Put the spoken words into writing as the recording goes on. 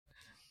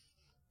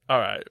All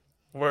right.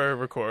 We're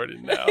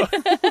recording now.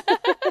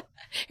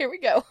 Here we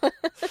go.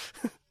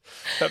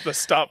 Have to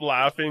stop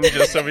laughing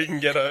just so we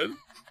can get a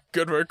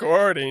good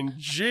recording.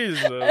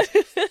 Jesus.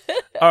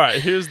 All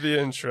right, here's the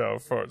intro.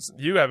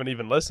 You haven't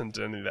even listened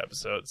to any of the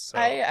episodes. So.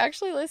 I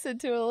actually listened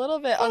to a little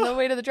bit on the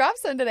way to the drop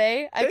zone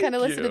today. I kind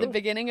of listened to the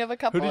beginning of a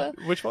couple.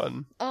 Which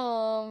one?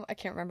 I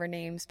can't remember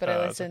names, but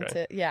I listened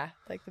to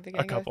like the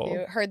beginning a couple. of a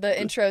few. Heard the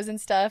intros and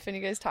stuff, and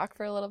you guys talk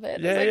for a little bit.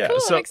 Yeah, I was like,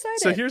 cool, I'm excited.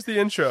 So here's the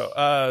intro.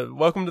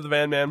 Welcome to the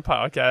Van Man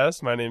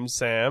podcast. My name's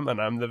Sam,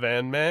 and I'm the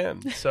Van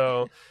Man.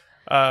 So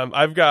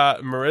I've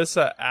got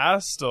Marissa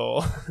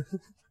Astill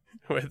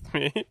with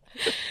me.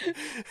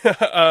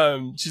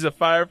 She's a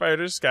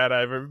firefighter,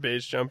 skydiver,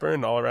 base jumper,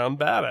 and all-around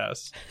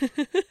badass.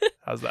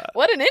 How's that?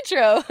 What an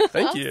intro.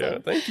 Thank Awesome.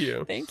 you. Thank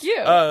you. Thank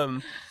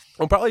you.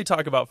 We'll probably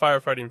talk about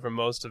firefighting for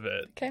most of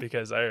it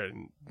because I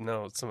already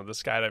know some of the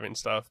skydiving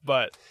stuff.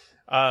 But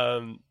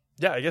I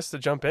guess to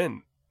jump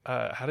in,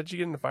 how did you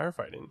get into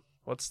firefighting?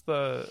 What's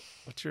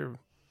your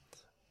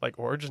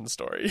origin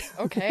story?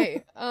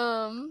 Okay.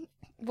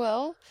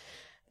 Well,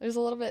 there's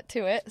a little bit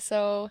to it.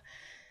 So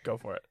Go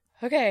for it.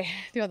 Okay.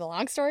 Do you want the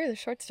long story or the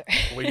short story?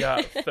 We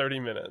got 30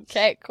 minutes.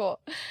 Okay, cool.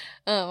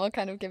 I'll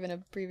kind of give an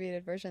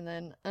abbreviated version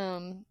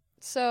then.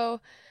 So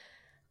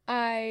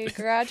I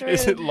graduated.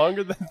 Is it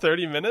longer than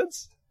 30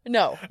 minutes?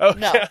 No. Okay,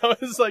 No. I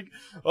was like,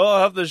 I'll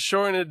have to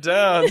shorten it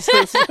down.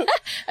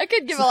 I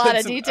could give a lot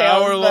of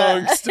details.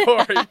 Hour-long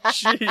story.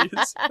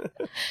 Jeez.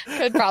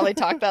 Could probably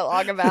talk that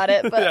long about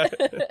it.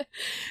 But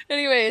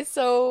anyway,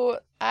 so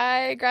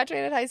I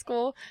graduated high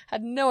school,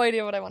 had no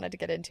idea what I wanted to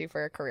get into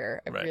for a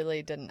career. I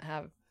really didn't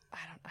have.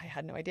 I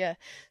had no idea.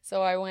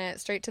 So I went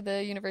straight to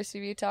the University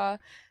of Utah,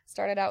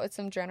 started out with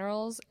some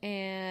generals,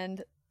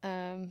 and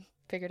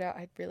figured out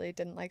I really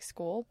didn't like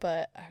school,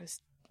 but I was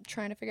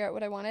trying to figure out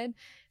what I wanted.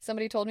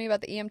 Somebody told me about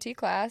the EMT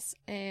class,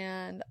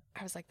 and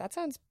I was like, that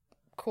sounds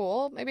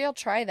cool. Maybe I'll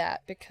try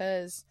that,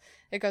 because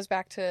it goes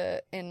back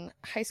to in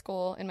high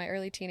school, in my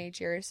early teenage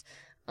years.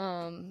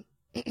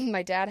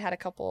 My dad had a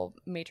couple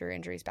major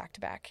injuries back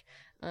to back.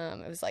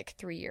 It was like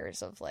 3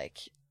 years of like,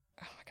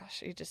 oh my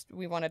gosh,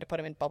 we wanted to put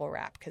him in bubble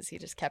wrap because he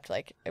just kept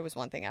it was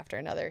one thing after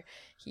another.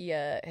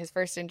 His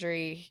first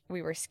injury,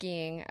 we were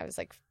skiing. I was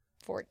like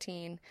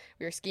 14.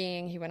 We were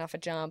skiing. He went off a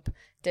jump,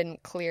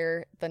 didn't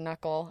clear the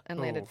knuckle, and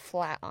landed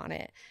flat on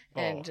it,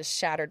 and just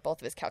shattered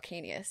both of his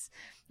calcaneus,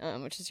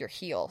 which is your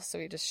heel. So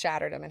he just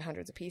shattered him in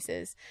hundreds of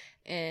pieces.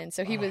 And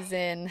so it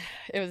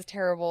was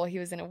terrible. He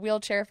was in a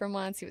wheelchair for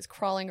months. He was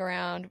crawling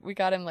around. We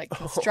got him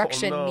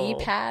construction knee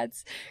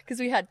pads because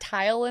we had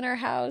tile in our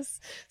house.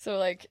 So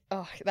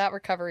that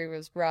recovery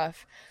was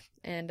rough.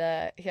 And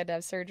he had to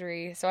have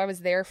surgery. So I was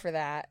there for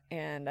that,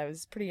 and I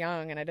was pretty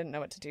young, and I didn't know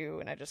what to do,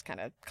 and I just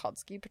kind of called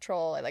ski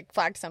patrol. I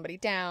flagged somebody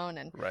down,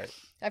 and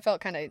I felt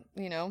kind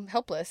of,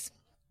 helpless.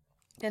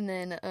 And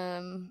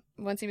then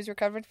once he was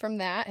recovered from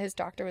that, his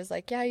doctor was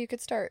like, yeah, you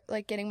could start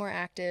getting more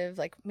active,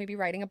 maybe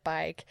riding a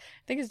bike.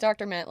 I think his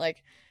doctor meant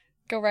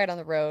go ride on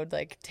the road,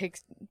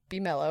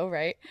 be mellow,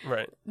 right?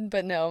 Right.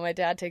 But no, my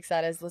dad takes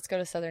that as, let's go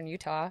to southern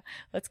Utah.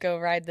 Let's go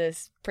ride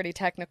this pretty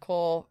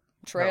technical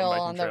trail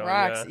on the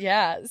rocks.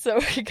 Yeah. So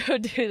we go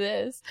do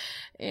this,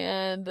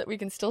 and we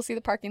can still see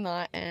the parking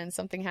lot, and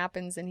something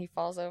happens, and he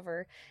falls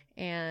over,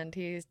 and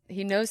he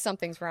knows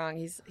something's wrong.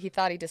 He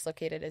thought he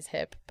dislocated his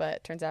hip,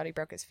 but turns out he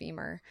broke his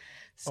femur.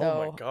 So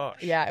oh my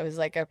gosh. Yeah, it was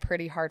a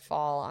pretty hard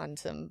fall on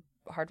some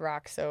hard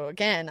rock. So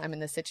again, I'm in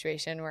this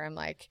situation where I'm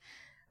I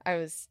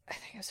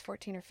think I was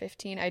 14 or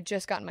 15. I had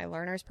just gotten my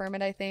learner's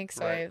permit, I think.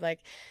 So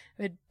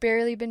I had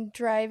barely been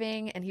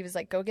driving, and he was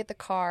like, go get the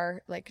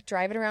car,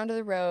 drive it around to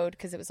the road,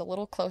 because it was a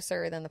little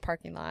closer than the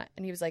parking lot.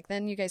 And he was like,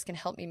 then you guys can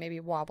help me maybe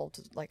hobble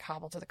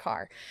to the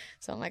car.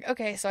 So I'm like,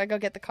 okay. So I go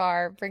get the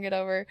car, bring it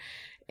over,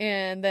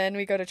 and then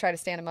we go to try to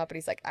stand him up, and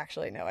he's like,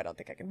 actually, no, I don't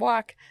think I can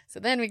walk. So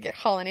then we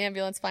call an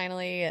ambulance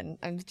finally, and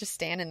I'm just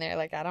standing there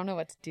I don't know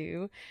what to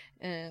do.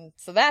 And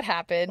so that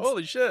happened.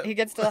 Holy shit. He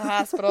gets to the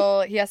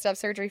hospital. He has to have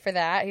surgery for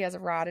that. He has a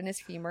rod in his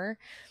femur.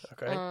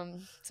 Okay.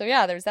 So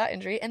yeah, there's that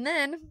injury. And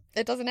then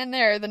it doesn't end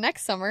there. The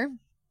next summer,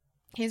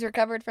 he's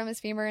recovered from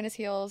his femur and his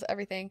heels,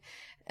 everything.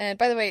 And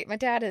by the way, my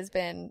dad has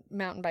been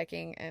mountain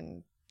biking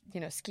and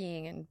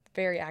skiing and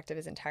very active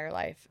his entire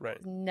life. Right.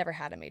 Never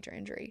had a major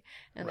injury.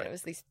 And then it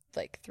was these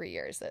 3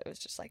 years that it was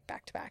just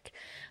back to back.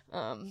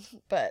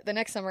 But the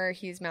next summer,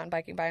 he's mountain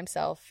biking by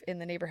himself in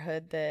the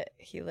neighborhood that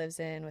he lives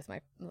in with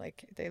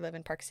they live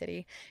in Park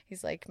City.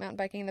 He's mountain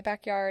biking in the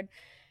backyard,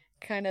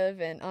 kind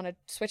of, and on a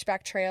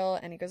switchback trail,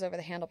 and he goes over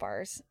the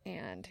handlebars,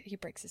 and he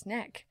breaks his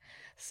neck.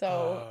 So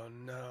oh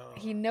no.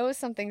 He knows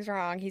something's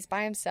wrong. He's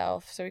by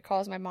himself. So he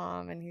calls my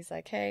mom, and he's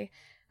like, hey,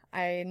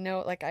 I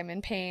know, like, I'm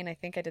in pain. I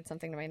think I did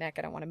something to my neck.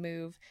 I don't want to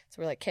move.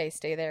 So we're like, okay,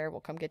 stay there. We'll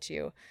come get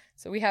you.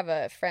 So we have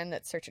a friend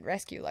that's search and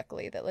rescue,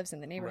 luckily, that lives in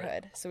the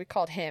neighborhood. Right. So we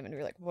called him and we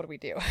were like, what do we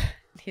do?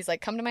 He's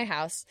like, come to my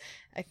house.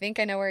 I think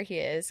I know where he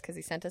is because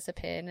he sent us a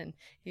pin and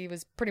he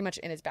was pretty much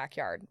in his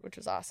backyard, which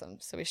was awesome.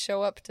 So we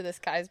show up to this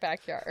guy's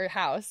backyard or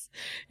house.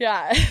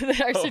 Yeah.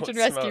 Our search and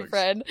rescue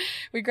friend.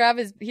 We grab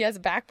he has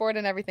a backboard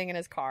and everything in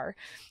his car.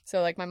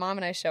 So like my mom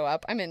and I show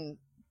up. I'm in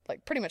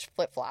like pretty much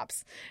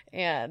flip-flops,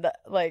 and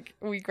like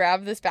we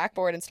grab this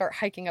backboard and start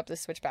hiking up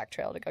this switchback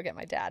trail to go get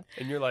my dad.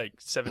 And you're like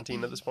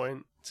 17 at this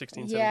point?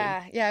 16, 17?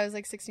 Yeah, I was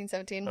like 16,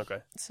 17. Okay.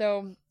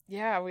 So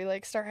yeah, we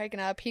like start hiking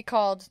up. He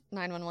called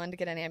 911 to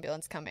get an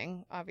ambulance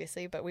coming,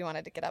 obviously, but we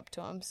wanted to get up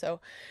to him.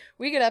 So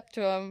we get up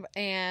to him,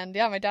 and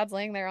yeah, my dad's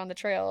laying there on the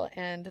trail,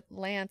 and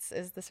Lance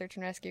is the search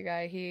and rescue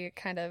guy. He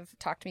kind of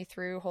talked me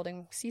through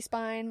holding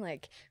C-spine,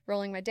 like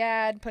rolling my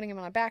dad, putting him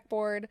on a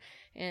backboard,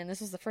 and this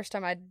was the first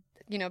time I'd,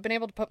 been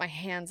able to put my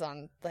hands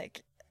on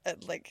like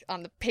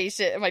on the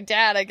patient, my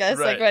dad, I guess,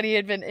 right. Like when he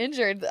had been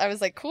injured. I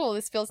was like, cool,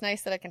 this feels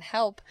nice that I can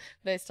help,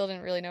 but I still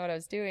didn't really know what I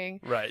was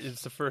doing. Right.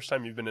 It's the first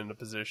time you've been in a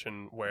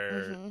position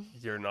where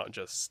you're not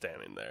just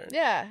standing there.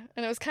 Yeah.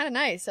 And it was kind of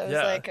nice. I was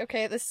like,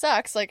 okay, this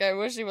sucks. Like, I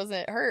wish he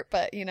wasn't hurt,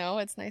 but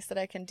it's nice that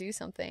I can do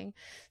something.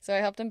 So I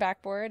helped him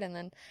backboard, and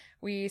then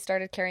we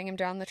started carrying him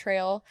down the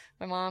trail.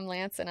 My mom,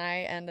 Lance, and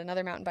I, and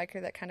another mountain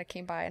biker that kind of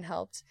came by and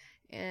helped.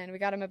 And we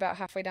got him about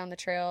halfway down the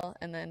trail,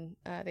 and then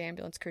the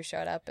ambulance crew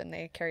showed up, and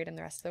they carried him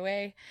the rest of the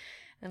way.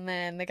 And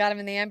then they got him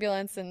in the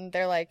ambulance, and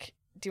they're like,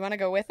 do you want to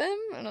go with him?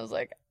 And I was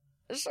like,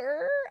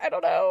 sure, I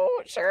don't know,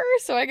 sure.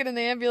 So I get in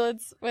the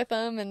ambulance with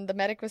him, and the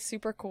medic was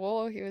super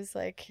cool. He was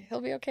like,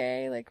 he'll be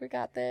okay, like, we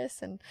got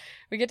this. And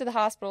we get to the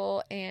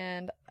hospital,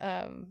 and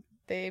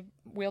they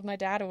wheeled my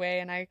dad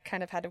away, and I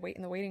kind of had to wait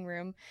in the waiting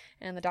room,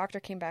 and the doctor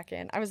came back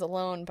in. I was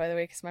alone, by the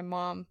way, because my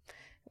mom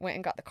went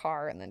and got the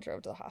car and then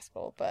drove to the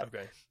hospital. But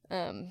okay.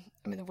 I'm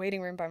in the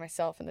waiting room by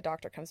myself, and the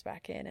doctor comes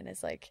back in and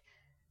is like,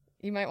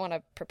 you might want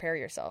to prepare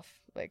yourself.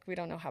 Like, we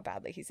don't know how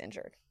badly he's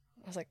injured.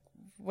 I was like,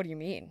 what do you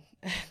mean?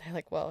 And they're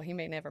like, well, he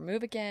may never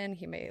move again.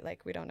 He may,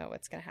 like, we don't know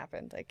what's going to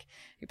happen. Like,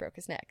 he broke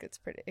his neck.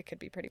 It could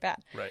be pretty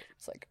bad. Right.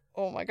 It's like,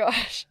 oh my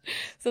gosh.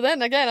 So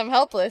then again, I'm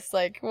helpless.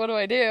 Like, what do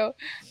I do?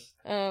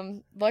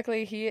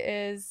 Luckily he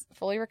is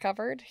fully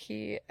recovered.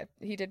 He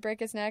did break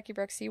his neck. He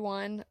broke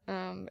C1.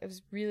 It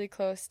was really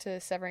close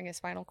to severing his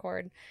spinal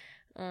cord.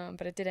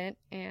 But it didn't,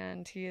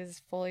 and he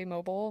is fully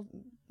mobile,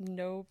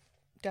 no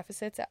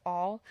deficits at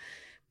all.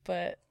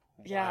 But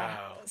yeah,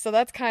 wow. So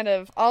that's kind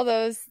of all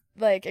those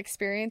like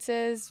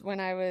experiences when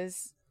I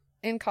was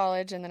in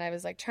college, and then I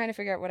was like trying to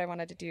figure out what I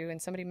wanted to do,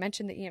 and somebody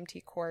mentioned the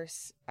EMT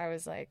course. I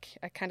was like,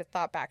 I kind of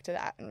thought back to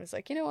that and was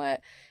like, you know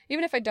what,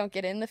 even if I don't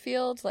get in the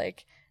field,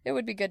 like, it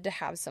would be good to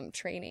have some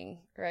training,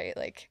 right?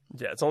 Like,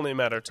 yeah, it's only a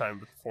matter of time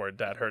before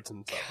Dad hurts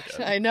himself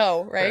again. I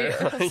know, right?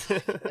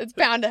 It's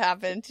bound to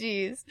happen.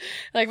 Jeez,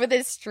 like with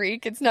this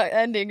streak, it's not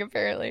ending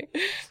apparently.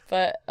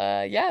 But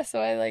yeah,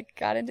 so I like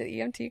got into the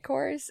EMT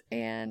course,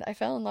 and I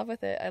fell in love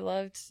with it. I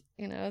loved,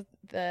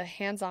 the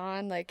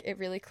hands-on. Like, it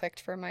really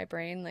clicked for my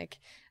brain. Like,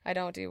 I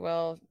don't do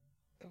well,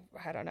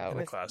 I don't know, in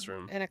a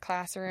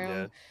classroom.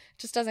 Yeah.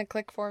 Just doesn't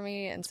click for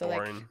me. And so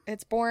boring. Like,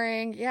 it's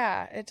boring.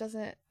 Yeah.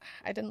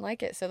 I didn't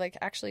like it. So like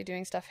actually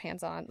doing stuff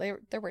hands-on,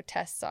 there were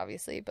tests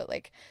obviously, but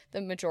like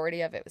the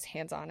majority of it was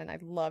hands-on, and I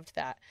loved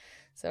that.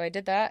 So I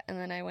did that. And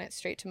then I went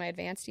straight to my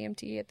advanced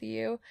EMT at the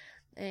U,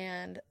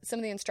 and some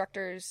of the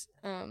instructors,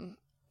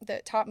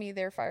 that taught me,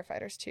 they're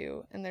firefighters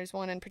too. And there's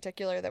one in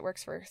particular that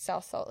works for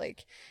South Salt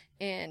Lake,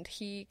 and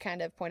he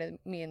kind of pointed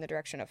me in the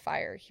direction of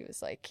fire. He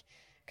was like,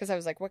 because I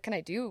was like, what can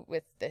I do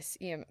with this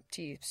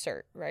EMT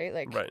cert, right?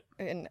 Like, right.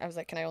 And I was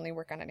like, can I only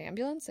work on an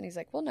ambulance? And he's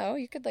like, well, no,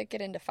 you could like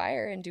get into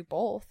fire and do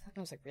both. And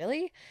I was like,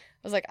 really? I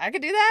was like, I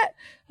could do that?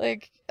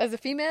 Like, as a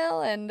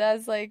female, and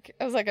as like,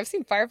 I was like, I've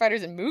seen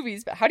firefighters in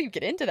movies, but how do you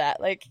get into that?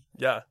 Like,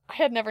 yeah, I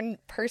had never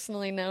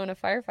personally known a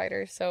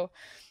firefighter. So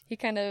he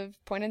kind of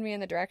pointed me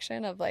in the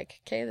direction of like,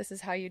 okay, this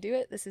is how you do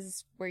it. This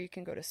is where you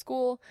can go to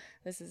school.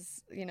 This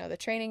is, the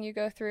training you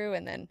go through,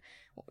 and then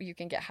you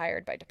can get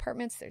hired by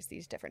departments. There's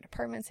these different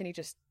departments, and he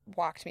just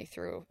walked me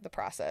through the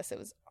process. It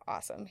was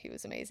awesome. He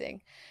was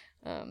amazing.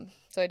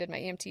 So I did my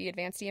EMT,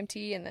 advanced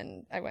EMT, and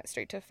then I went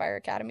straight to Fire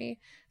Academy.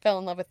 Fell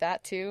in love with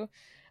that too.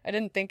 I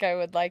didn't think I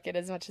would like it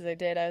as much as I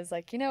did. I was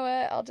like, you know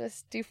what? I'll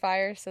just do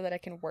fire so that I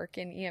can work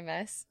in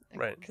EMS.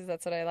 Right. Because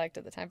that's what I liked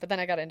at the time. But then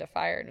I got into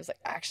fire and was like,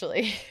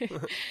 actually,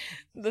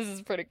 this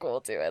is pretty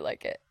cool too. I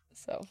like it.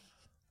 So.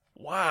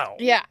 Wow.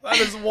 Yeah. That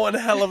is one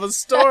hell of a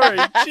story.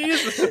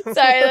 Jesus. Sorry,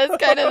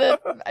 that's kind of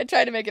I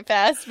tried to make it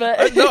fast,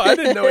 but. No, I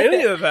didn't know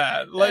any of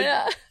that. Like,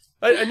 yeah.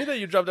 I knew that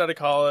you dropped out of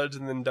college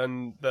and then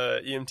done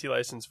the EMT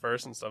license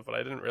first and stuff, but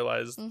I didn't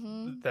realize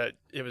that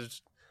it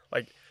was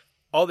like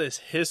all this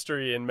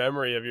history and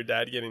memory of your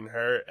dad getting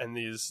hurt and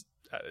these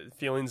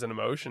feelings and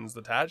emotions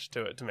attached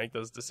to it to make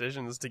those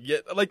decisions to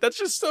get, like, that's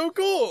just so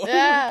cool.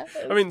 Yeah.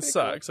 I mean, it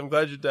sucks. Cool. I'm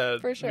glad your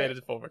dad For sure. made it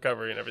to full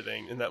recovery and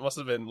everything. And that must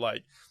have been,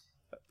 like,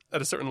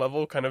 at a certain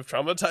level, kind of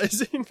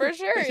traumatizing. For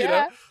sure,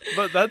 yeah.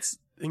 But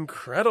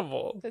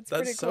incredible.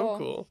 That's so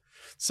cool.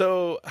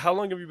 So how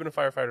long have you been a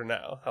firefighter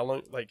now? How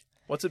long, like,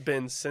 what's it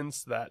been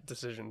since that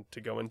decision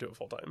to go into it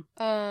full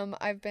time?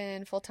 I've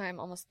been full time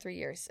almost 3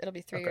 years. It'll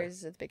be 3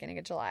 years at the beginning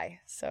of July.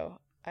 So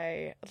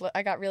I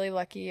got really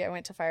lucky. I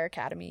went to fire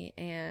academy,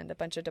 and a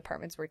bunch of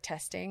departments were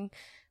testing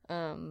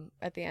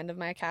at the end of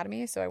my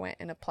academy. So I went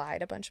and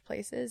applied a bunch of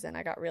places, and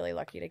I got really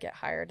lucky to get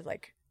hired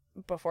like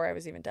before I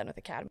was even done with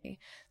academy.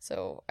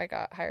 So I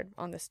got hired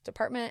on this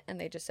department, and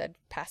they just said,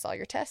 pass all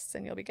your tests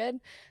and you'll be good.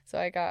 So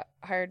I got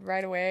hired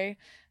right away.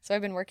 So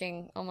I've been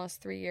working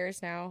almost 3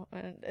 years now,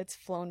 and it's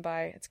flown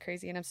by. It's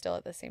crazy. And I'm still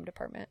at the same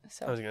department.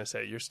 So I was going to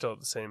say, you're still at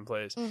the same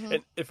place. Mm-hmm.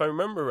 And if I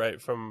remember right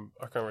from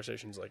our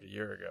conversations like a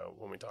year ago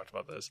when we talked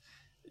about this,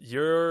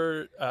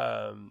 your,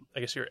 I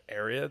guess your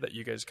area that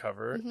you guys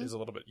cover is a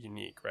little bit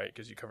unique, right?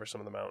 Because you cover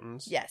some of the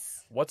mountains.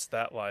 Yes. What's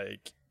that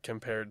like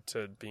compared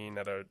to being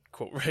at a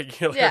quote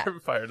regular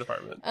fire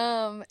department?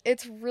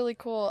 It's really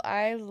cool.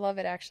 I love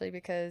it actually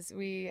because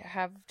we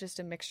have just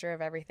a mixture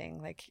of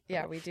everything. Like,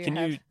 yeah, we do.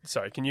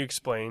 Can you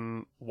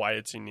explain why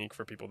it's unique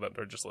for people that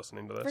are just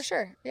listening to this? For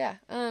sure. Yeah.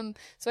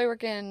 So I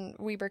work in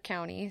Weber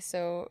County.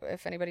 So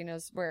if anybody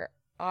knows where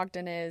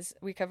Ogden is,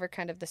 we cover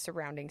kind of the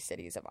surrounding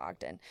cities of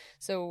Ogden.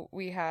 So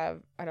we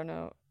have, I don't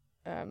know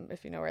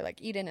if you know where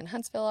like Eden and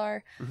Huntsville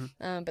are,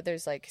 but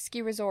there's like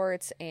ski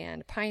resorts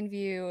and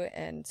Pineview,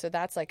 and so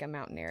that's like a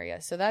mountain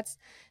area. So that's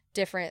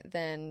different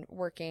than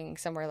working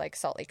somewhere like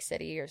Salt Lake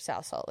City or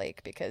South Salt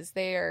Lake, because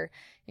they are,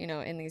 you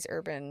know, in these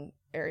urban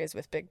areas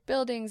with big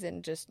buildings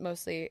and just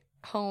mostly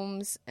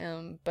homes.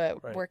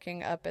 But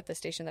working up at the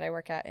station that I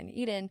work at in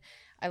Eden,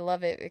 I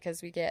love it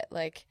because we get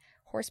like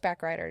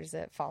horseback riders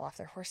that fall off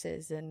their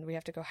horses, and we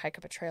have to go hike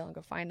up a trail and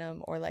go find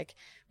them, or like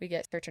we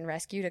get search and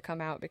rescue to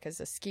come out because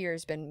the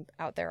skier's been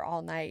out there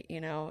all night,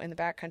 you know, in the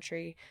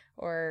backcountry,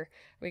 or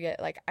we get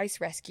like ice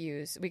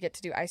rescues. We get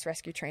to do ice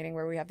rescue training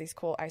where we have these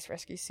cool ice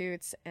rescue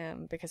suits,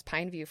 because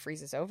Pineview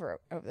freezes over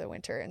the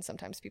winter and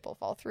sometimes people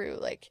fall through,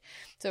 like,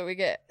 so we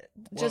get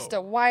just a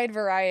wide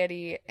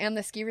variety. And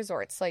the ski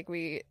resorts, like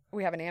we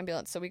have an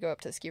ambulance, so we go up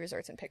to the ski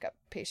resorts and pick up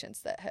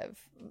patients that have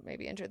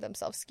maybe injured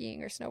themselves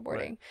skiing or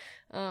snowboarding.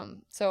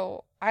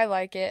 So I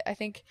like it. I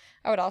think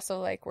I would also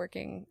like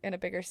working in a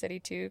bigger city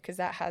too, because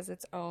that has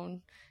its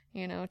own,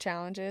 you know,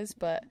 challenges.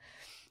 But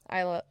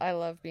I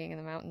love being in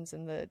the mountains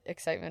and the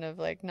excitement of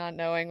like not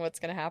knowing what's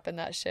going to happen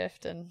that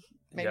shift, and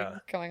maybe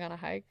going on a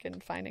hike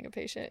and finding a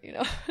patient, you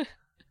know.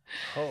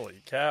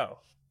 Holy cow.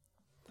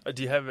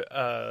 Do you have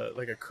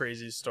like a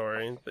crazy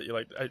story that you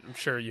like? I'm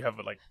sure you have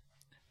like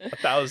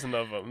 1,000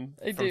 of them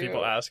from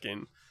people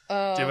asking. Do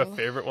you have a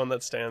favorite one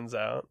that stands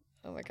out?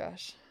 Oh my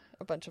gosh.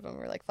 A bunch of them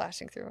were like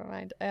flashing through my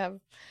mind. I have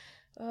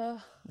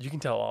you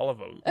can tell all of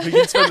them. We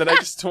can spend the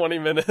next 20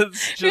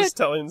 minutes just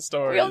telling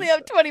stories. We only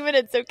have 20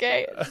 minutes,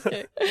 okay?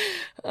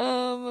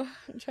 I'm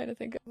trying to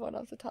think of one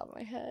off the top of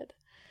my head.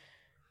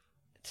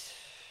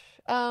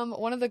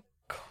 One of the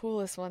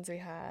coolest ones we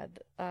had.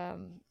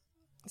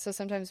 So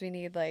sometimes we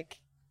need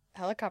like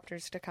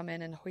helicopters to come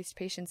in and hoist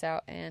patients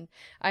out, and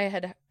I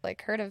had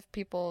like heard of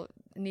people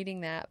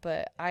needing that,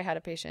 but I had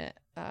a patient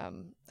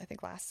I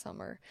think last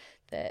summer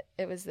that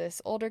it was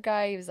this older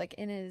guy. He was like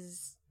in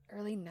his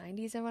early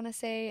 90s, I want to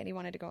say, and he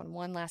wanted to go on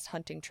one last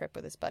hunting trip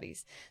with his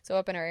buddies. So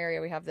up in our area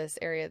we have this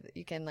area that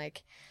you can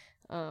like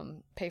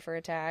pay for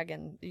a tag,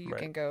 and you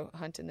can go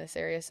hunt in this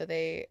area. So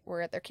they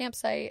were at their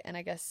campsite, and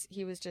I guess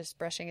he was just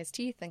brushing his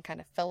teeth and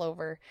kind of fell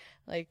over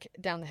like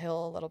down the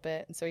hill a little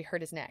bit, and so he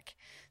hurt his neck.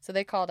 So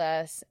they called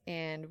us,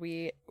 and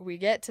we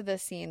get to the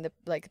scene, the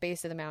like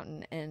base of the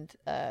mountain, and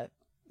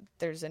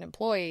there's an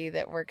employee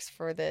that works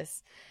for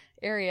this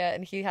area,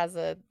 and he has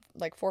a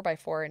like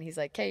 4x4, and he's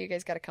like, "Okay, you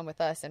guys got to come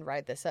with us and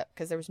ride this up,"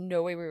 because there was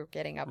no way we were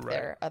getting up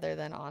there other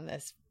than on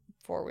this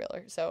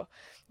 4-wheeler. So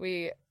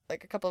we,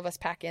 like, a couple of us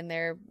pack in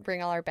there,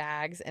 bring all our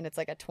bags, and it's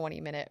like a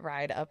 20-minute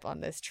ride up on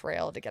this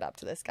trail to get up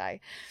to this guy.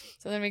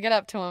 So then we get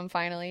up to him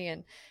finally,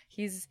 and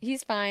he's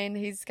fine.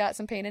 He's got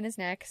some pain in his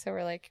neck, so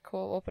we're like,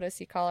 cool, we'll put a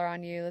C-collar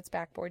on you, let's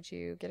backboard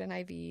you, get an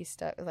IV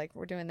stuff. Like,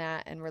 we're doing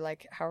that, and we're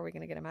like, how are we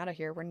going to get him out of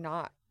here? We're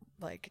not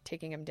like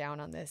taking him down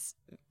on this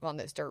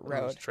dirt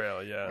road, this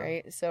trail,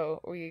 right?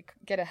 So we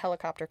get a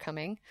helicopter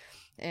coming,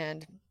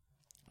 and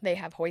they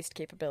have hoist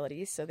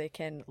capabilities, so they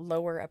can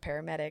lower a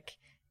paramedic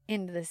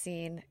into the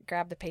scene,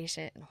 grab the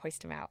patient, and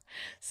hoist him out.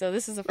 So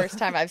this is the first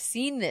time I've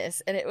seen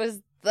this, and it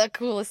was the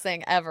coolest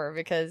thing ever,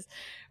 because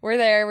we're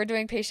there, we're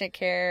doing patient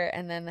care,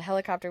 and then the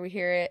helicopter, we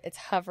hear it, it's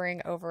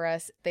hovering over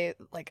us. They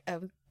like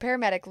a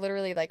paramedic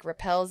literally like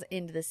rappels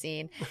into the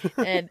scene,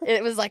 and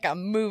it was like a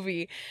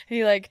movie.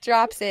 He like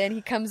drops in,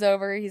 he comes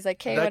over, he's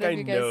like, "Hey, what have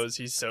you guys?" That guy knows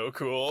he's so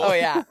cool. Oh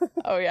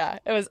yeah,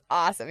 it was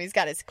awesome. He's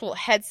got his cool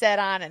headset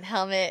on and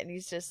helmet, and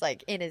he's just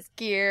like in his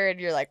gear, and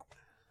you're like,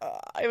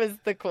 it was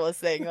the coolest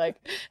thing. Like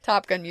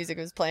Top Gun music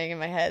was playing in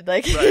my head.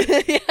 Like,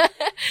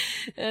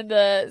 And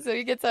so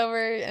he gets over,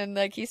 and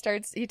like he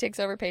takes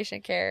over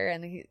patient care,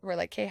 and we're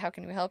like, "Hey, how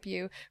can we help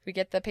you?" We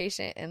get the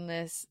patient in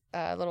this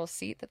little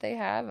seat that they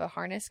have, a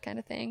harness kind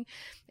of thing,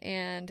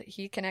 and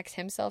he connects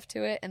himself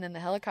to it, and then the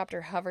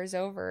helicopter hovers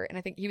over, and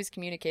I think he was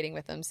communicating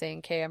with them saying,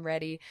 okay, I'm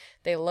ready.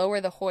 They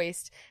lower the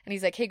hoist, and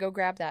he's like, hey, go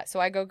grab that. So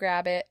I go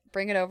grab it,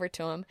 bring it over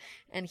to him,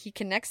 and he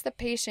connects the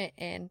patient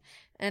in,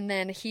 and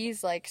then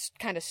he's like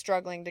kind of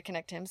struggling to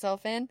connect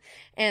himself in,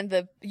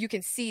 and you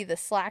can see the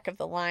slack of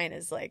the line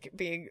is like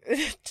being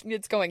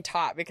it's going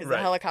taut because the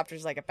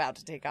helicopter's like about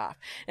to take off,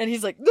 and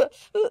he's like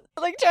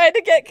trying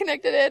to get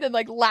connected in, and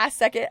like last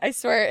second, I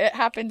swear it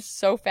happened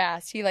so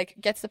fast, he like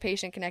gets the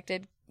patient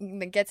connected,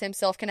 then gets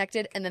himself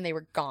connected, and then they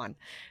were gone.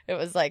 It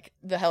was like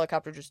the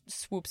helicopter just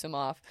swoops him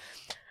off.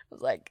 I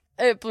was like,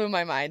 it blew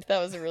my mind. That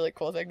was a really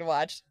cool thing to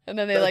watch. And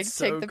then they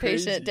take the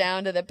patient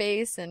down to the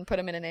base and put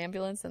him in an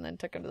ambulance and then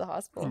took him to the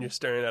hospital. And you're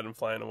staring at him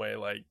flying away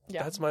like,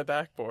 that's my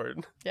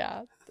backboard.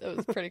 Yeah, it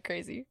was pretty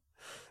crazy.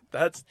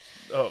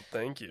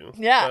 Thank you.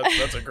 Yeah.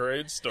 That's a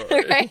great story.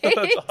 Right?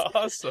 That's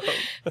awesome.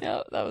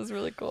 Yeah, that was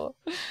really cool.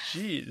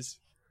 Jeez.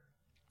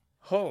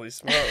 Holy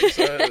smokes.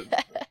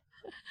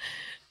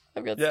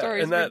 I've got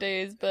stories for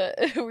days, but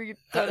we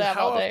don't have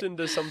all day. How often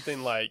does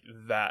something like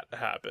that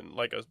happen?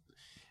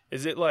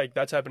 Is it like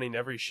that's happening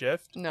every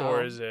shift? No.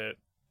 Or is it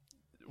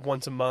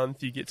once a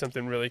month you get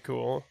something really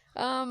cool?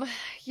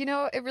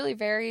 It really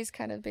varies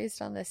kind of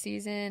based on the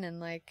season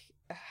and like,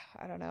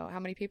 I don't know how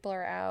many people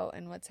are out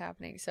and what's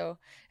happening. So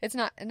it's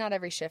not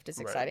every shift is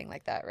exciting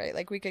like that, right?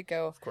 Like we could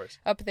go of course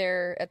up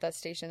there at that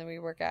station that we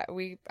work at.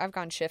 I've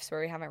gone shifts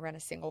where we haven't run a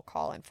single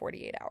call in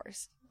 48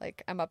 hours.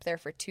 Like I'm up there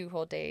for 2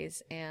 whole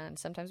days, and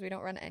sometimes we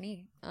don't run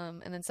any.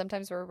 And then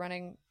sometimes we're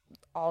running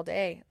all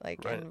day,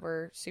 and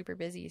we're super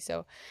busy.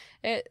 So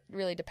it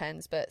really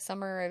depends. But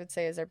summer, I would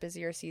say, is our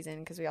busier season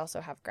because we also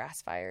have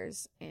grass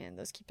fires, and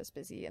those keep us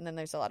busy. And then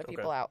there's a lot of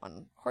people out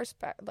on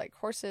horseback, like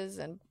horses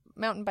and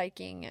mountain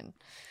biking, and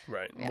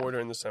more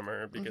during the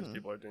summer because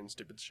people are doing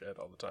stupid shit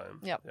all the time.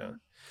 Yep.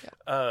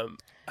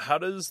 How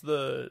does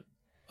the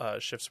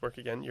shifts work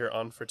again? You're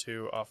on for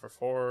 2, off for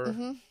 4,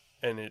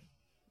 and it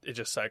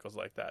just cycles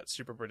like that.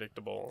 Super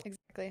predictable.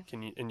 Exactly.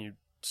 Can you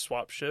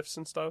swap shifts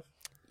and stuff?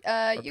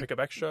 You pick up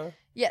extra?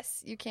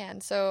 Yes, you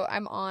can. So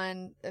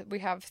we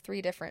have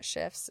 3 different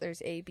shifts.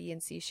 There's A, B,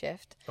 and C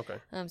shift. Okay.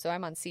 So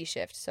I'm on C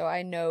shift. So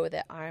I know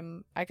that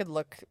I could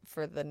look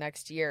for the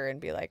next year and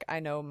be like, I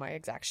know my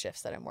exact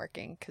shifts that I'm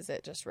working because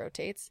it just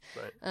rotates.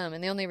 Right.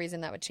 And the only reason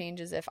that would change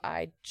is if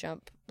I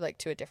jump like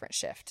to a different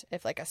shift.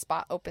 If like a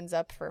spot opens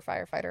up for a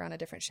firefighter on a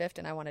different shift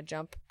and I want to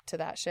jump to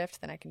that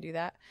shift, then I can do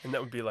that. And that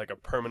would be like a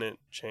permanent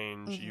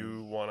change.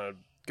 You want to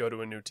go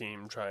to a new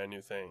team, try a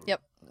new thing.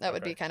 Yep. That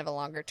would be kind of a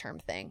longer term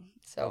thing.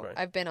 So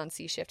I've been on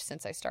C shift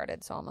since I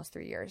started, so almost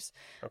 3 years.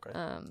 Okay.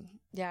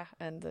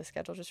 And the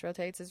schedule just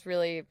rotates. It's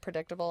really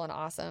predictable and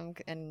awesome,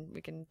 and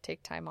we can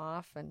take time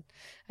off, and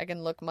I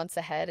can look months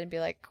ahead and be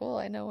like, cool,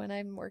 I know when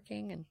I'm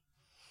working. And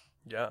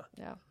yeah.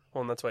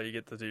 Well, and that's why you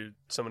get to do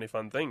so many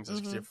fun things. Is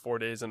because you have 4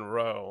 days in a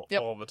row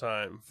all the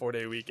time.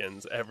 4-day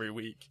weekends every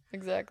week.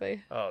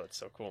 Exactly. Oh, that's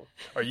so cool.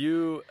 Are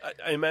you?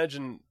 I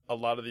imagine a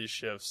lot of these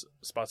shifts,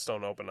 spots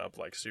don't open up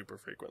like super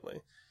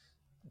frequently.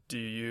 Do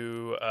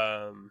you?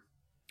 Are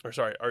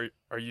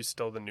you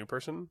still the new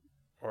person,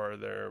 or are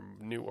there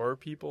newer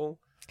people?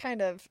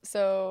 Kind of.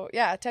 So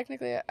yeah,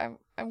 technically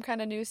I'm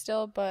kind of new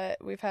still,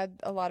 but we've had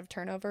a lot of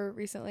turnover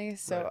recently.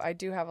 So I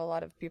do have a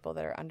lot of people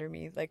that are under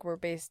me. Like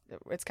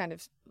it's kind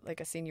of like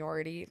a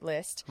seniority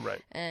list.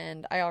 Right.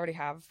 And I already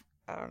have,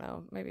 I don't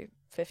know, maybe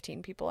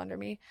 15 people under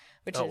me,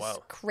 which is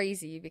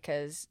crazy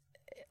because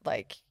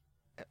like,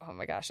 oh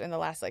my gosh, in the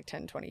last like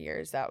 10, 20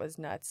 years, that was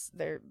nuts.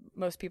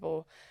 Most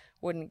people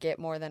wouldn't get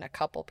more than a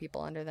couple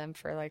people under them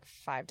for like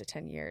 5 to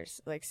 10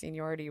 years. Like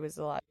seniority was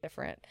a lot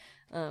different.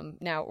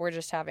 Now we're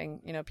just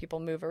having,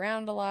 people move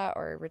around a lot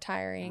or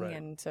retiring.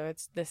 And so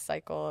it's this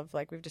cycle of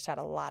like, we've just had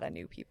a lot of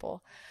new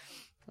people.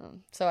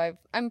 So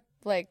I'm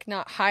like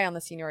not high on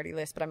the seniority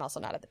list, but I'm also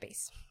not at the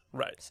base.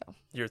 Right. So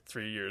you're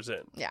 3 years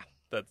in. Yeah.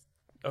 That's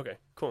okay.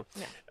 Cool.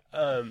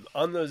 Yeah.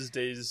 On those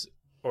days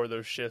or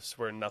those shifts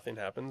where nothing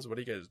happens, what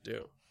do you guys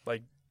do?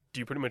 Like, do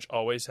you pretty much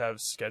always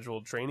have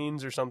scheduled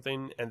trainings or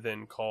something, and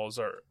then calls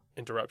or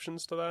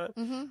interruptions to that?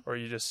 Or are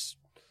you just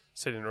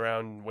sitting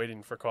around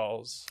waiting for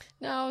calls?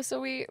 No,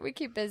 so we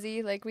keep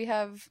busy. Like we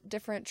have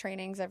different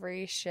trainings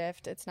every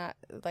shift. It's not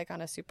like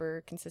on a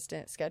super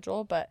consistent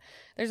schedule, but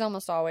there's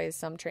almost always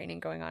some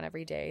training going on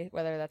every day,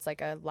 whether that's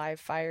like a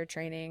live fire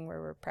training where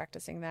we're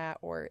practicing that,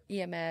 or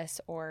EMS,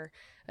 or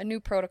a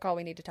new protocol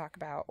we need to talk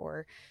about,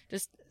 or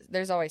just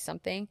there's always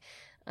something.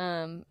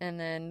 And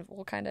then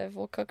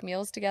we'll cook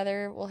meals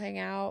together. We'll hang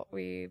out.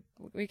 We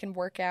can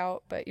work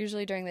out, but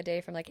usually during the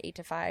day from like 8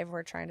 to 5,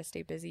 we're trying to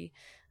stay busy.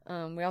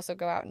 We also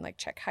go out and like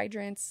check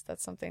hydrants.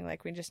 That's something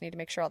like we just need to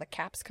make sure all the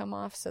caps come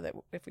off so that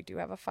if we do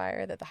have a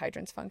fire, that the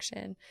hydrants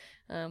function.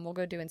 We'll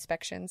go do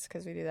inspections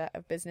because we do that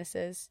of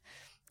businesses.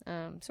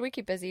 So we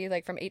keep busy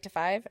like from 8 to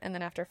 5, and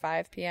then after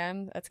 5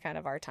 p.m., that's kind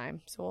of our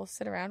time. So we'll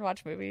sit around,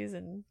 watch movies,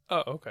 and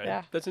oh, okay.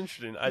 Yeah. That's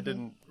interesting. I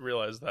didn't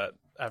realize that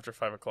after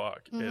 5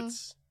 o'clock,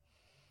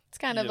 It's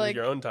kind of like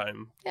your own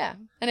time. Yeah.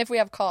 And if we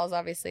have calls,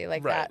 obviously,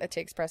 like Right. that, it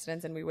takes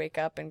precedence and we wake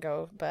up and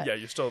go. But yeah,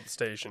 you're still at the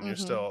station. You're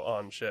still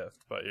on shift,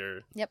 but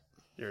you're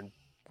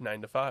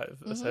 9 to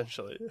 5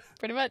 essentially.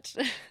 Pretty much.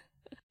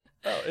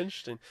 Oh,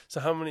 interesting.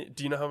 So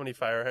do you know how many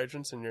fire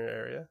hydrants in your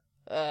area?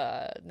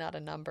 Not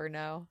a number,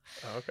 no.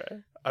 Oh,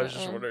 okay. I was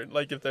just wondering,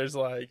 like, if there's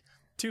like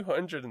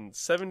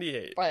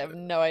 278. I have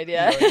no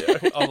idea.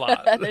 A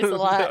lot. There's a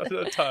lot.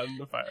 A ton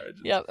of fire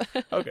hydrants.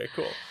 Yep. Okay,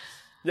 cool.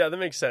 Yeah, that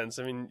makes sense.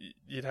 I mean,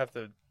 you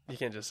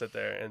can't just sit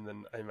there, and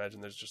then I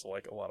imagine there's just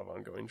like a lot of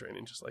ongoing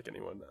training, just like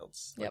anyone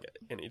else, like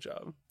any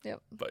job.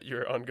 Yep. But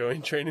your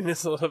ongoing training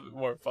is a little bit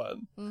more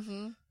fun.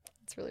 Mm-hmm.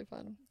 It's really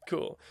fun.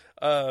 Cool.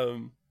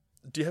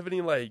 Do you have any,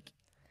 like,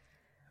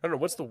 I don't know,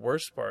 what's the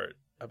worst part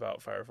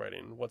about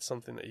firefighting? What's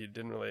something that you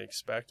didn't really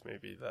expect,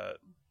 maybe, that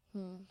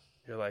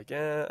you're like,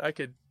 I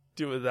could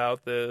do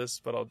without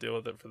this, but I'll deal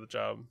with it for the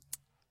job?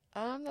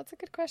 That's a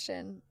good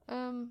question.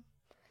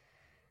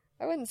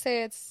 I wouldn't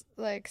say it's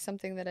like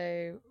something that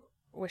I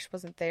wish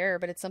wasn't there,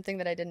 but it's something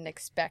that I didn't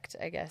expect,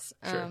 I guess.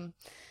 Sure.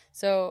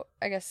 So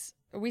I guess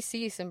we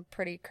see some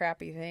pretty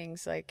crappy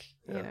things, like,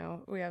 you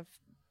know, we have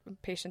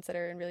patients that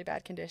are in really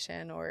bad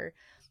condition, or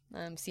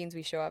scenes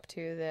we show up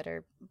to that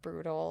are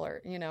brutal,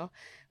 or, you know,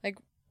 like,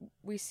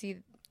 we see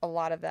a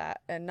lot of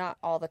that, and not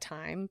all the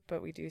time,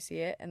 but we do see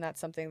it. And that's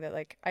something that,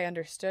 like, I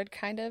understood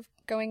kind of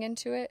going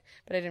into it,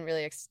 but I didn't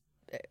really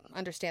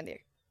understand the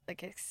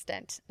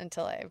extent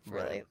until I've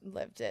really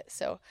lived it.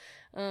 So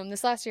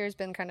this last year has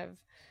been kind of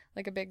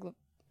like a big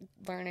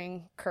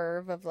learning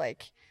curve of,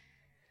 like,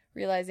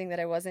 realizing that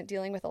I wasn't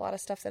dealing with a lot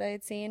of stuff that I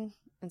had seen.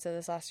 And so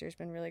this last year has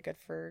been really good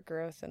for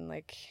growth and,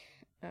 like,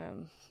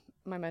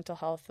 my mental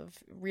health, of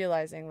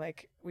realizing,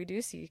 like, we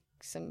do see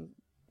some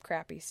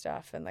crappy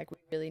stuff, and, like, we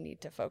really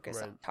need to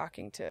focus on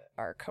talking to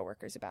our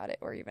coworkers about it,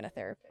 or even a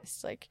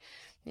therapist, like,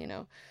 you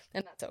know,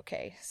 and that's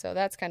okay. So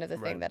that's kind of the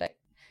thing that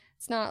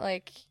it's not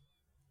like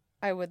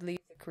I would leave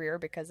the career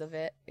because of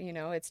it, you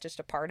know, it's just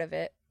a part of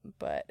it,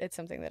 but it's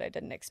something that I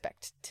didn't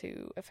expect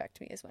to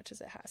affect me as much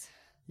as it has.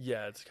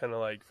 Yeah, it's kind of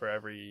like for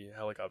every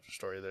helicopter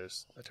story,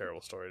 there's a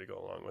terrible story to go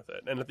along with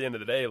it. And at the end of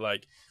the day,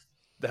 like,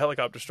 the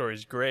helicopter story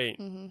is great,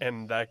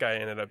 and that guy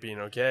ended up being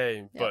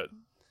okay, but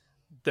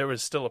there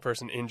was still a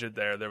person injured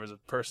there. There was a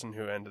person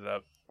who ended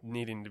up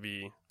needing to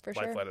be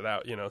life-flighted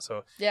out, you know,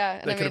 so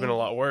that could have been a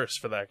lot worse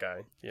for that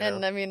guy. You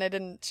know? I mean, I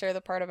didn't share the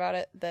part about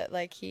it that,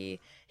 like, he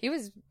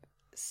was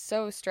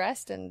so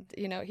stressed, and,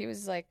 you know, he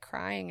was, like,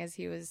 crying as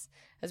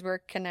we're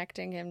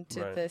connecting him to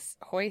this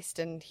hoist,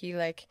 and he,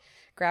 like,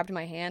 grabbed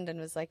my hand and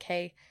was like,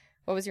 "Hey,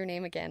 what was your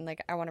name again?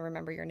 Like, I want to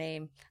remember your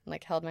name." And,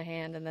 like, held my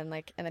hand, and then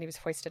he was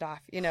hoisted off,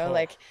 you know,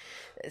 like,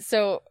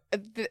 so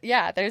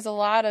there's a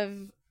lot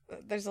of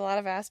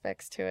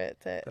aspects to it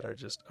that are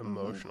just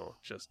emotional.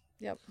 Just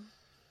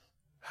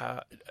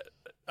I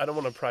don't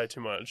want to pry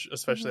too much,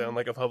 especially on,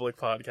 like, a public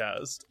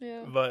podcast.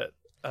 But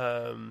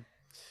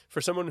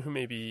for someone who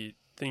may be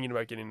thinking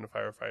about getting into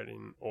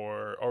firefighting,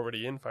 or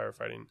already in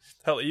firefighting,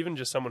 hell, even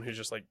just someone who's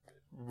just, like,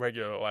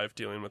 regular life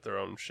dealing with their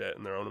own shit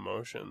and their own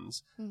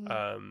emotions,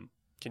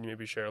 can you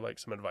maybe share, like,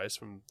 some advice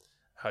from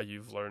how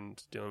you've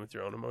learned dealing with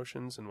your own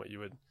emotions, and what you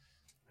would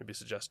maybe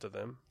suggest to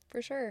them?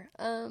 For sure.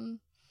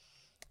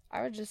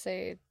 I would just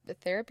say the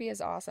therapy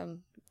is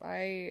awesome.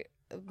 My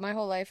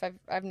whole life,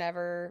 I've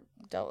never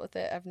dealt with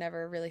it. I've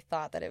never really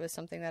thought that it was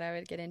something that I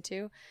would get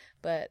into,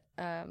 but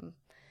and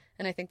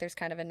I think there's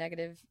kind of a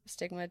negative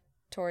stigma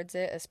towards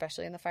it,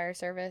 especially in the fire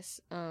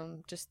service.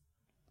 Just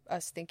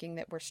us thinking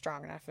that we're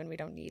strong enough and we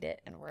don't need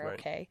it and we're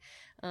okay.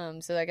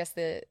 So I guess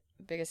the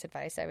biggest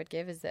advice I would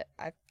give is that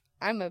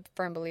I'm a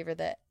firm believer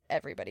that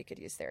everybody could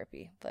use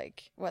therapy.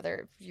 Like,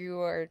 whether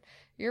you're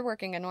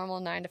working a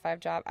normal 9-to-5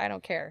 job, I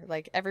don't care.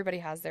 Like, everybody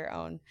has their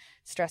own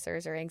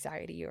stressors or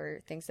anxiety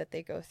or things that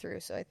they go through.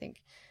 So I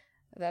think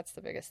that's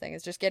the biggest thing,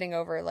 is just getting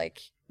over,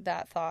 like,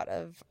 that thought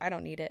of, I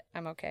don't need it,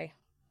 I'm okay.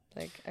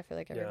 Like, I feel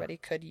like everybody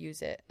could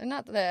use it. And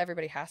not that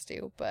everybody has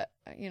to, but,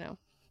 you know.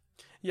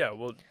 Yeah,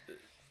 well,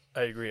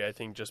 I agree. I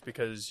think just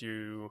because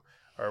you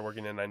are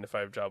working a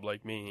 9-to-5 job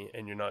like me,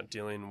 and you're not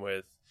dealing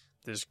with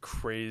this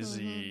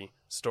crazy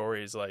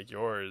stories like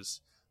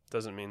yours,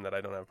 doesn't mean that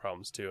I don't have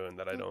problems too, and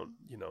that I don't,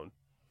 you know,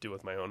 deal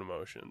with my own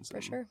emotions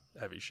and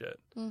heavy shit.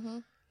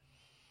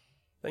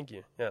 Thank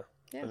you. Yeah.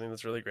 I think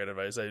that's really great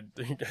advice. I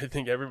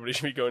think everybody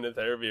should be going to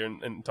therapy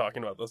and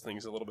talking about those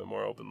things a little bit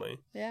more openly.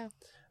 Yeah.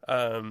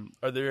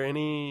 Are there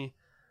any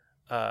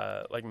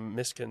like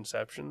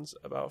misconceptions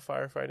about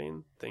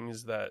firefighting?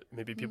 Things that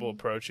maybe people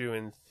approach you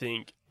and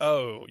think,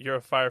 "Oh, you're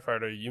a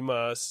firefighter, you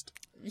must."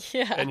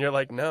 Yeah. And you're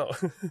like, "No."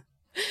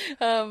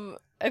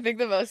 I think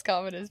the most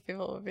common is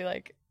people would be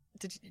like,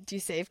 do you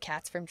save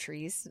cats from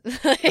trees?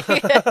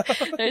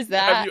 There's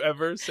that. Have you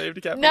ever saved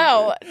a cat from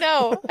a tree?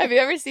 No. Have you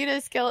ever seen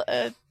a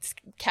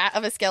cat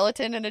of a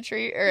skeleton in a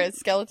tree, or a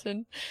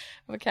skeleton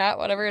of a cat,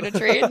 whatever, in a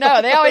tree?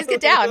 No, they always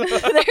get down. They're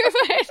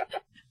fine.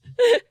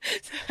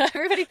 So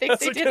everybody thinks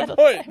That's they a do good that.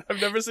 point. I've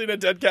never seen a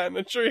dead cat in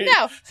a tree.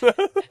 No.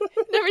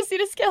 Never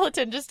seen a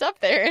skeleton just up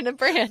there in a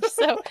branch.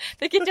 So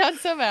they get down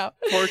somehow.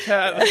 Poor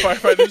cat. The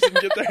firefighters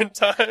didn't get there in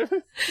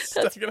time.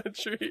 Stuck in a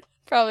tree.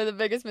 Probably the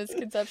biggest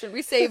misconception.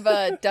 We save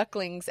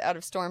ducklings out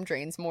of storm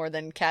drains more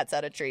than cats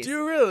out of trees. Do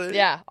you really?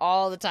 Yeah,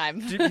 all the time.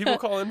 Do people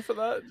call in for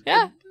that?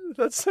 Yeah.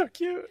 That's so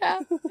cute.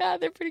 Yeah,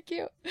 they're pretty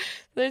cute.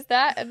 There's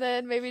that, and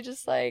then maybe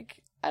just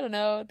like, I don't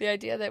know, the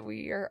idea that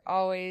we are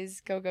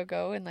always go, go,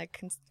 go and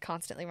like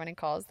constantly running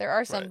calls. There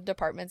are some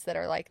departments that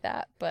are like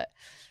that, but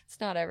it's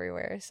not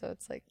everywhere. So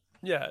it's like,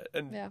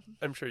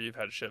 I'm sure you've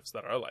had shifts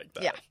that are like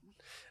that. Yeah.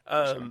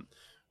 Sure.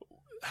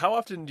 How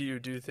often do you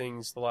do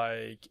things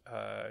like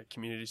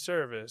community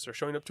service or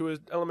showing up to an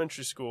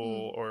elementary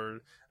school or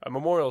a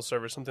memorial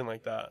service, something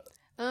like that?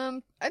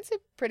 I'd say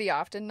pretty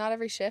often, not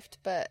every shift,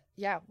 but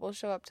yeah, we'll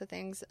show up to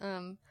things.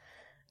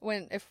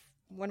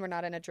 When we're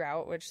not in a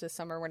drought, which this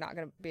summer we're not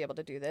going to be able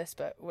to do this,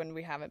 but when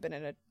we haven't been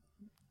in a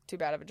too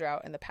bad of a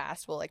drought in the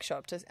past, we'll like show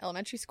up to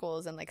elementary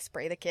schools and like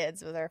spray the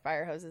kids with our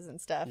fire hoses and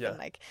stuff. Yeah. And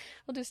like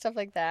we'll do stuff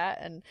like that,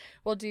 and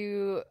we'll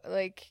do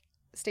like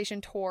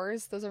station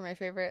tours. Those are my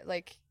favorite,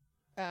 like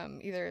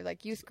either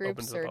like youth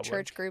groups or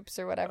church groups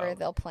or whatever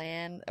they'll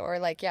plan, or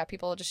like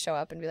people will just show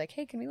up and be like,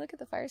 hey, can we look at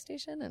the fire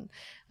station? And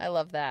I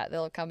love that.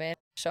 They'll come in,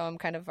 show them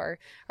kind of our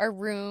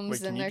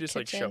rooms. Wait, and their kitchen.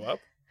 Like show up?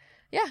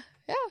 Yeah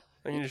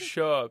I can just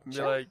show up and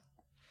be like,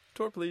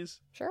 tour please.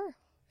 Sure.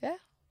 Yeah,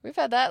 we've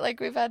had that. Like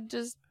we've had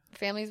just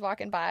families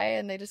walking by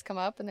and they just come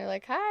up and they're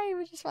like, hi,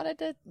 we just wanted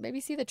to maybe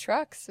see the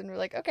trucks. And we're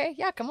like, okay,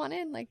 yeah, come on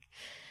in. Like,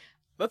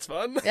 that's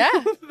fun. Yeah,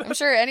 I'm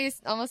sure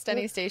almost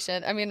any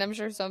station. I mean, I'm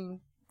sure some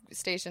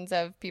stations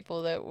have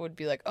people that would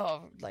be like,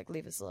 oh, like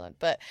leave us alone,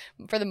 but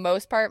for the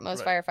most part,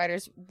 most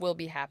firefighters will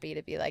be happy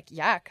to be like,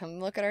 yeah,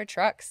 come look at our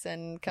trucks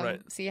and come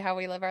see how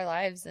we live our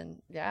lives,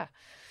 and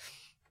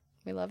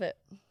we love it.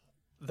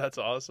 That's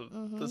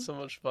awesome. That's so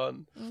much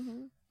fun.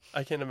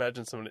 I can't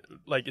imagine somebody,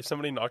 like, if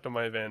somebody knocked on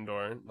my van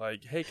door,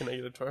 like, hey, can I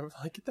get a tour? I'm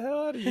like, get the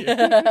hell out of here.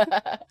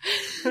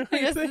 What are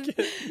you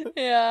thinking?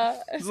 Yeah.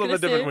 It's a little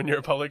bit different when you're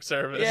a public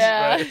service,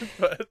 right?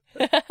 But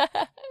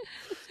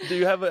do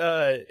you have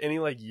any,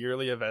 like,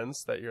 yearly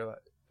events that you're like,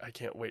 I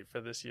can't wait for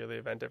this yearly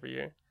event every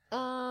year?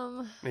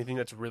 Anything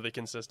that's really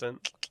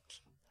consistent?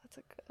 That's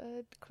a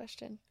good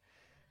question.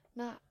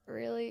 Not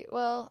really.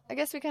 Well, I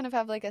guess we kind of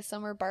have, like, a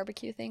summer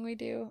barbecue thing we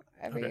do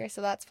every year,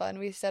 so that's fun.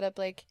 We set up,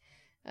 like,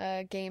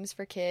 games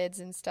for kids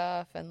and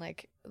stuff, and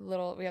like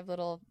we have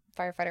little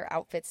firefighter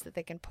outfits that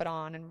they can put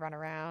on and run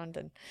around,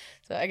 and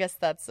so I guess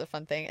that's a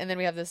fun thing. And then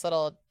we have this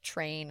little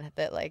train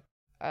that like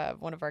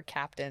one of our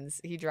captains,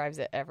 he drives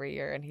it every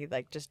year, and he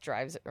like just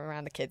drives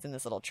around the kids in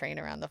this little train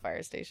around the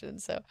fire station.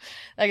 So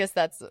I guess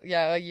that's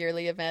a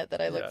yearly event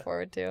that I look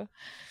forward to.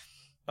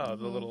 Oh,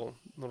 the little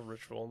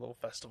ritual, little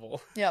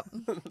festival. Yep.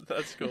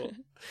 That's cool.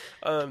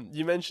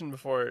 You mentioned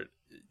before,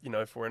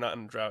 if we're not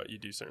in a drought, you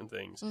do certain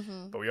things,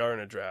 but we are in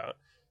a drought.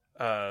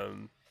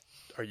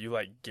 Are you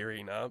like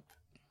gearing up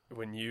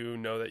when you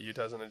know that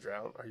Utah's in a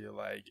drought? Are you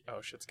like,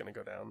 oh, shit's gonna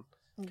go down?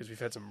 Because we've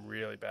had some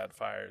really bad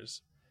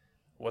fires.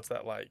 What's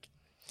that like?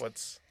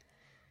 What's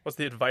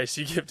the advice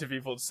you give to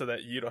people so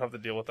that you don't have to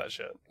deal with that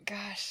shit?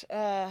 Gosh,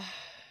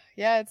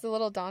 yeah, it's a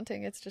little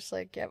daunting. It's just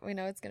like, we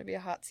know it's gonna be a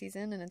hot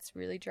season and it's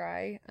really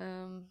dry.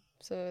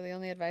 So the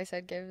only advice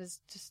I'd give is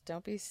just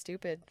don't be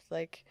stupid.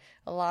 Like,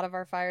 a lot of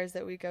our fires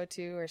that we go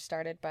to are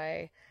started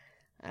by,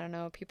 I don't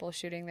know, people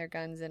shooting their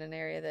guns in an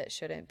area that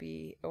shouldn't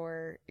be,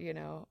 or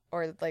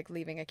like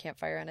leaving a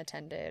campfire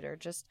unattended, or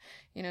just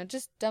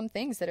dumb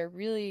things that are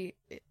really,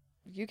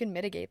 you can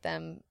mitigate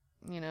them,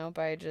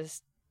 by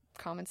just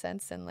common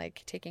sense and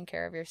like taking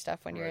care of your stuff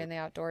when you're in the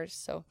outdoors.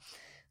 So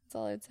that's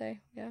all I'd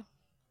say. Yeah.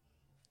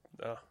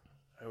 Oh,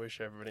 I wish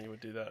everybody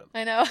would do that.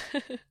 I know.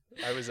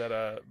 I was at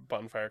a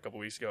bonfire a couple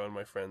weeks ago, and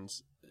my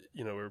friends,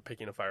 we were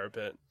picking a fire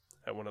pit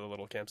at one of the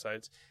little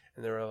campsites,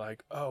 and they were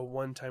like, oh,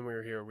 one time we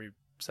were here, we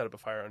set up a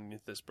fire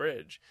underneath this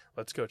bridge.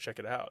 Let's go check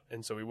it out.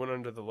 And so we went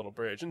under the little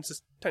bridge, and it's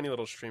this tiny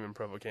little stream in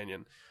Provo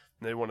Canyon,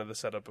 and they wanted to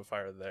set up a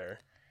fire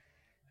there.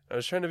 I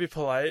was trying to be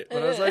polite,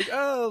 but I was like,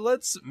 oh,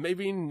 let's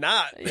maybe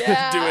not do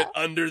it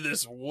under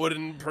this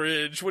wooden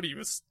bridge. What are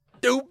you,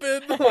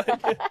 stupid?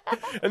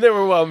 And they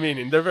were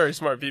well-meaning. They're very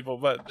smart people,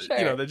 but,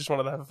 they just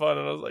wanted to have fun.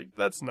 And I was like,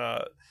 that's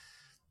not...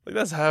 Like,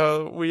 that's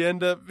how we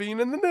end up being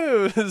in the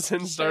news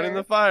and starting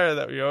the fire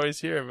that we always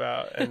hear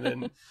about. And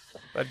then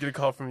I'd get a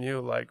call from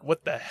you like,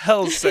 what the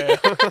hell, Sam?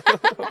 What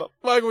the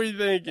fuck were you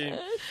thinking?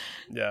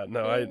 Yeah,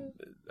 no,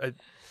 I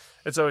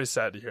it's always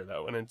sad to hear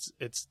that when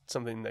it's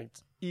something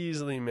that's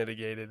easily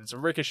mitigated. It's a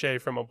ricochet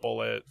from a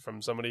bullet,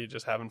 from somebody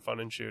just having fun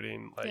and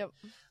shooting. Like,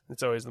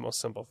 it's always the most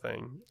simple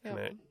thing. And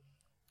it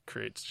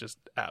creates just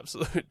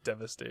absolute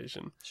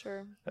devastation.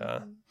 Sure.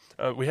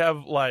 We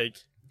have, like...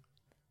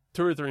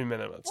 2 or 3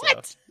 minutes.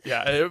 What? So,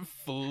 yeah, it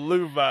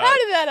flew by. How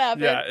did that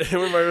happen? Yeah, it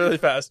went by really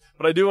fast.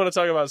 But I do want to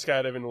talk about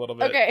skydiving a little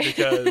bit. Okay.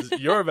 Because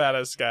you're a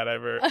badass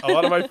skydiver. A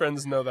lot of my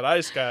friends know that I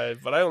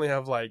skydive, but I only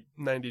have like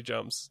 90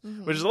 jumps,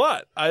 which is a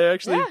lot. I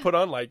actually put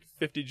on like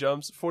 40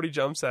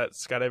 jumps at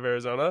Skydive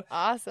Arizona.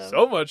 Awesome.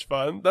 So much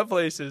fun. That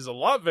place is a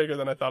lot bigger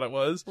than I thought it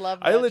was.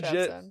 Love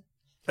that.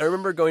 I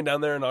remember going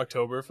down there in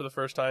October for the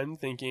first time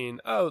thinking,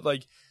 oh,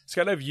 like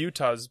Skydive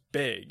Utah's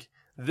big.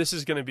 This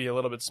is going to be a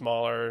little bit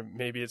smaller.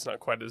 Maybe it's not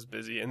quite as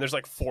busy. And there's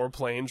like 4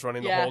 planes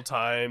running the whole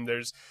time.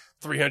 There's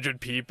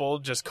 300 people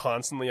just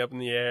constantly up in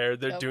the air.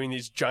 They're doing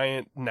these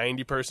giant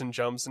 90-person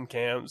jumps and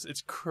camps.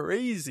 It's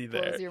crazy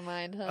there. Blows your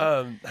mind,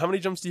 huh? How many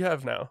jumps do you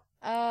have now?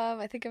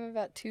 I think I'm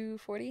about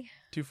 240.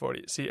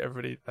 240. See,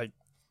 everybody, like,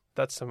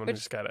 that's someone who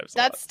skydives.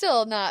 That's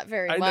still not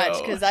very much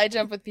because I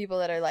jump with people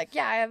that are like,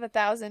 yeah, I have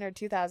 1,000 or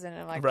 2,000.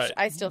 And I'm like,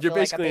 I still feel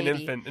like a baby. You're basically an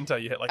infant until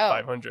you hit like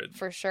 500.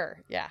 For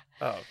sure. Yeah.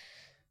 Oh.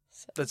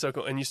 That's so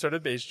cool. And you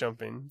started base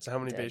jumping. So how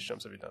many base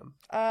jumps have you done?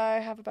 I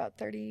have about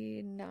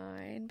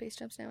 39 base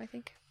jumps now, I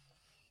think.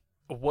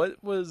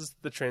 What was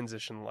the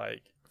transition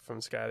like from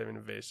skydiving to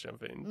base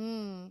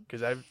jumping?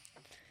 Because I've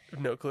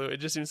no clue. It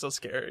just seems so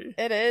scary.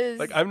 It is.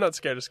 Like, I'm not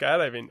scared of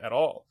skydiving at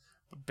all.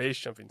 But base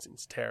jumping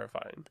seems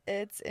terrifying.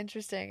 It's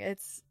interesting.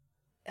 It's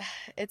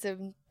a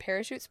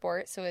parachute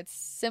sport, so it's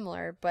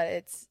similar, but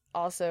it's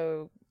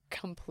also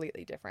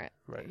completely different.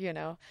 Right. You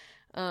know?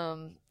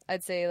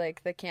 I'd say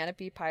like the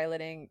canopy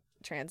piloting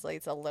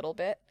translates a little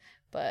bit,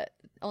 but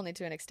only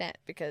to an extent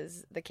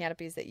because the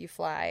canopies that you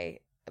fly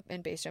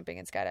in base jumping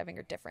and skydiving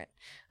are different.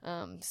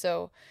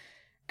 So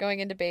going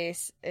into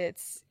base,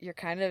 you're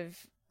kind of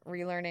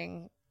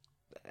relearning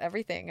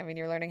everything. I mean,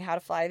 you're learning how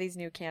to fly these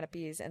new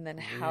canopies and then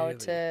how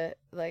to,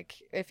 like,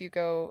 if you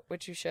go,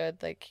 which you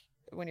should, like,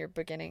 when you're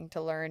beginning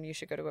to learn, you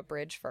should go to a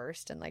bridge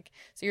first. And like,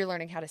 so you're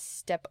learning how to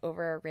step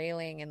over a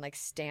railing and like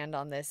stand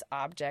on this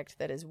object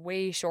that is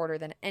way shorter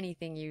than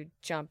anything you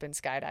jump in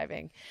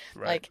skydiving.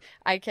 Right.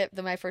 Like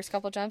my first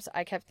couple jumps,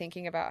 I kept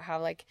thinking about how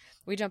like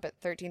we jump at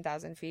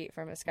 13,000 feet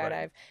from a skydive.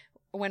 Right.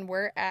 When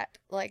we're at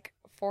like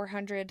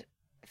 400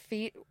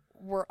 feet,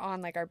 we're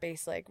on like our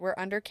base leg. We're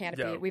under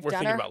canopy. Yeah, we're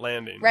thinking about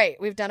landing. Right.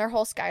 We've done our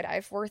whole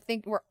skydive.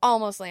 We're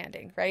almost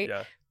landing. Right.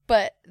 Yeah.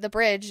 But the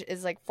bridge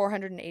is like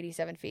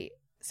 487 feet.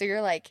 So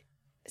you're like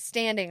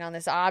standing on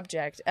this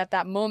object at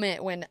that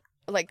moment when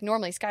like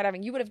normally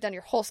skydiving, you would have done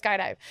your whole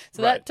skydive.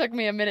 So that took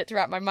me a minute to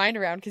wrap my mind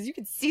around because you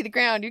could see the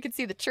ground, you could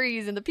see the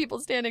trees and the people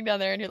standing down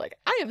there and you're like,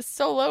 I am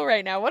so low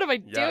right now. What am I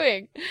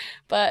doing?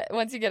 But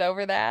once you get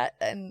over that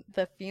and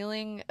the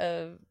feeling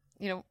of,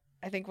 you know,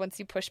 I think once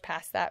you push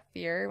past that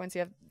fear, once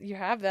you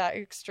have that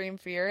extreme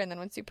fear and then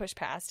once you push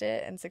past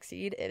it and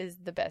succeed, it is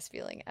the best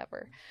feeling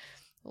ever.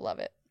 Love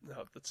it.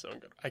 No, that's so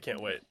good. I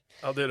can't wait.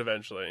 I'll do it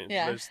eventually.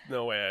 Yeah. There's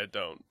no way I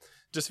don't.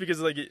 Just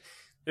because, like,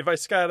 if I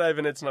skydive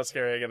and it's not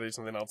scary, I gotta do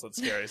something else that's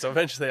scary. So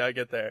eventually I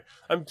get there.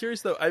 I'm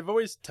curious, though. I've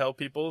always tell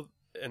people,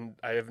 and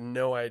I have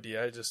no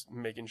idea, just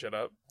making shit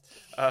up.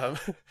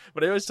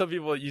 But I always tell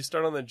people you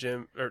start on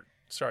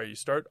you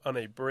start on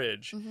a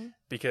bridge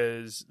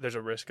because there's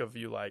a risk of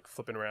you, like,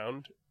 flipping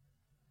around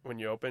when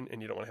you open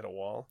and you don't want to hit a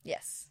wall.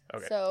 Yes.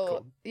 Okay. So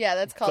cool. Yeah,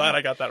 that's called. Glad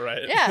I got that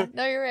right. Yeah.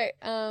 No, you're right.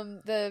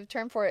 The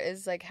term for it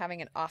is like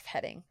having an off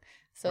heading.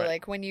 So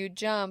like when you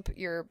jump,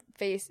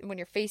 when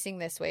you're facing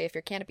this way, if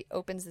your canopy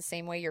opens the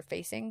same way you're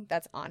facing,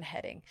 that's on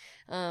heading.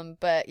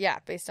 But yeah,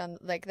 based on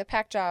like the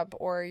pack job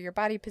or your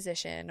body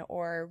position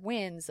or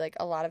winds, like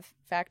a lot of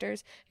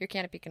factors, your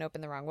canopy can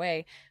open the wrong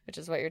way, which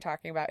is what you're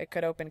talking about. It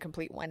could open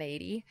complete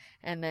 180.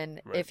 And then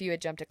if you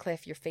had jumped a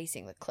cliff, you're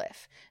facing the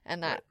cliff.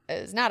 And that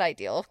is not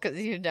ideal because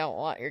you don't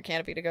want your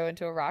canopy to go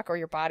into a rock or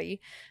your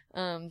body.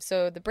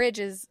 So the bridge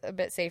is a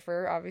bit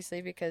safer,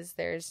 obviously, because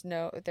there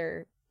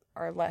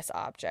are less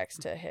objects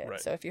to hit.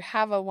 Right. So if you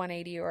have a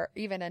 180 or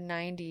even a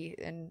 90,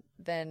 and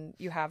then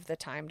you have the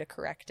time to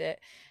correct it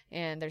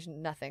and there's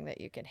nothing that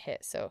you can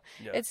hit. So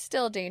it's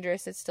still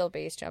dangerous. It's still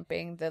base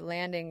jumping. The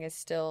landing is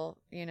still,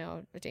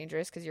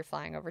 dangerous because you're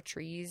flying over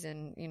trees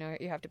and,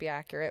 you have to be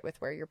accurate with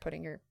where you're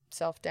putting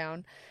yourself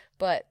down.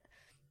 But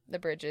the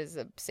bridge is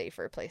a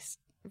safer place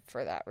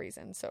for that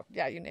reason. So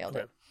yeah, you nailed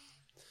it.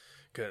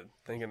 Good.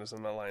 Thank goodness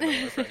I'm not lying to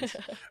my friends.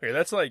 Okay,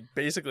 that's like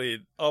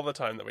basically all the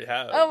time that we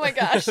have. Oh my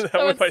gosh. That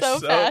went by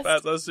so fast.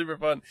 That was super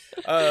fun.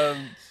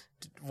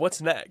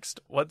 What's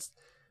next?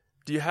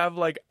 Do you have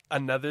like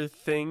another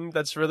thing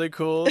that's really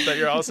cool that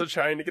you're also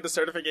trying to get a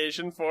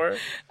certification for?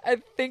 I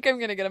think I'm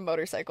going to get a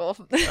motorcycle.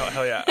 Oh,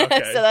 hell yeah.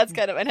 Okay. So that's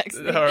kind of my next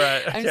thing. All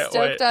right. I'm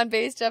stoked on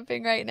base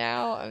jumping right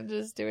now. I'm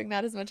just doing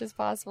that as much as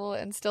possible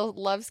and still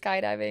love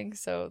skydiving.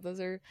 So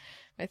those are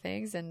my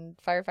things. And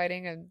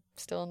firefighting, I'm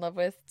still in love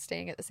with,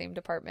 staying at the same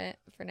department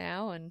for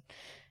now. And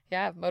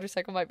yeah,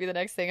 motorcycle might be the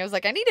next thing. I was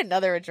like, I need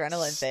another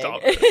adrenaline thing.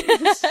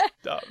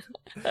 Stop.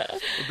 Well,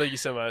 thank you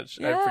so much.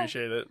 Yeah. I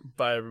appreciate it.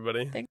 Bye,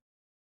 everybody. Thanks.